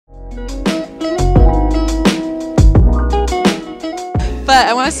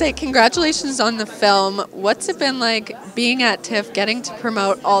I want to say congratulations on the film. What's it been like being at TIFF, getting to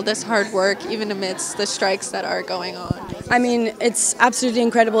promote all this hard work, even amidst the strikes that are going on? I mean, it's absolutely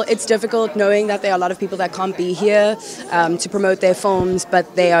incredible. It's difficult knowing that there are a lot of people that can't be here to promote their films,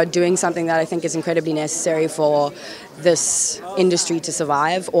 but they are doing something that I think is incredibly necessary for this industry to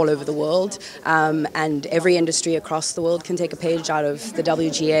survive all over the world. And every industry across the world can take a page out of the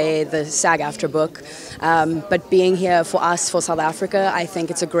WGA, the SAG-AFTRA book. But being here for us, for South Africa, I think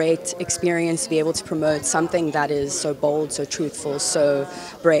it's a great experience to be able to promote something that is so bold, so truthful, so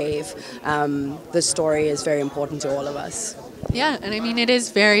brave. The story is very important to all of us. Yeah, and I mean, it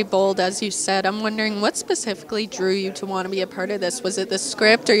is very bold, as you said. I'm wondering what specifically drew you to want to be a part of this? Was it the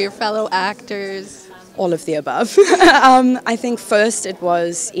script or your fellow actors? All of the above. I think first it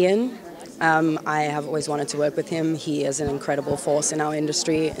was Ian. I have always wanted to work with him. He is an incredible force in our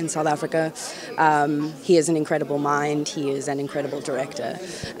industry in South Africa. He is an incredible mind. He is an incredible director.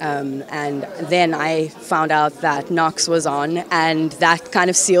 And then I found out that Knox was on, and that kind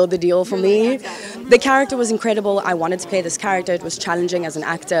of sealed the deal for me. The character was incredible. I wanted to play this character. It was challenging as an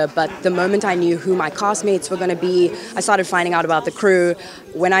actor, but the moment I knew who my castmates were going to be, I started finding out about the crew.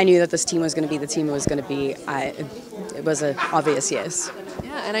 When I knew that this team was going to be the team it was going to be, it was an obvious yes.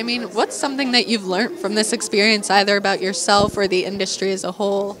 Yeah, and I mean, what's something that you've learned from this experience, either about yourself or the industry as a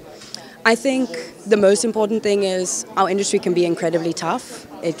whole? I think the most important thing is our industry can be incredibly tough.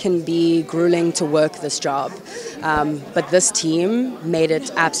 It can be grueling to work this job. But this team made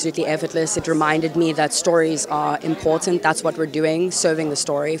it absolutely effortless. It reminded me that stories are important. That's what we're doing, serving the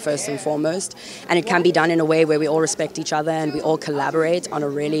story first and foremost. And it can be done in a way where we all respect each other and we all collaborate on a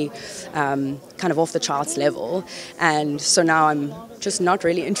really kind of off-the-charts level. And so now I'm just not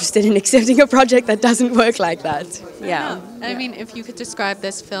really interested in accepting a project that doesn't work like that. Yeah. I mean, if you could describe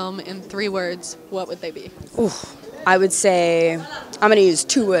this film in 3 words, what would they be? Ooh, I would say, I'm going to use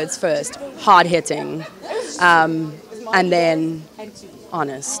 2 words first. Hard-hitting. And then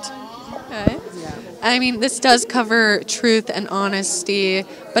honest. Okay. I mean, this does cover truth and honesty,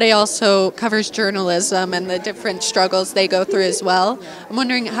 but it also covers journalism and the different struggles they go through as well. I'm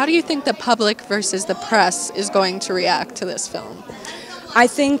wondering, how do you think the public versus the press is going to react to this film? I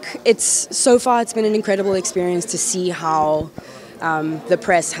think so far it's been an incredible experience to see how the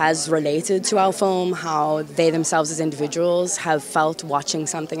press has related to our film, how they themselves as individuals have felt watching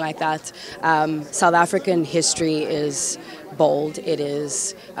something like that. South African history is bold. It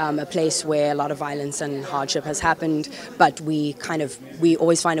is a place where a lot of violence and hardship has happened, but we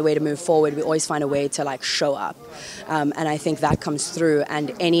always find a way to move forward. We always find a way to show up. And I think that comes through,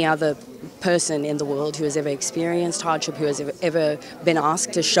 and any other person in the world who has ever experienced hardship, who has ever been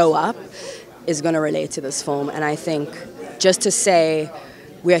asked to show up, is going to relate to this film. And I think just to say,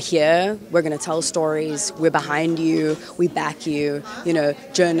 we're here, we're going to tell stories, we're behind you, we back you,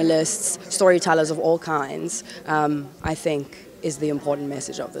 journalists, storytellers of all kinds, I think is the important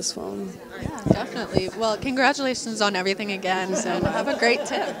message of this film. Yeah, definitely. Well, congratulations on everything again, and have a great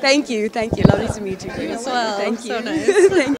TIFF. Thank you. Lovely to meet you. You as well. Thank you. So nice. Thank you.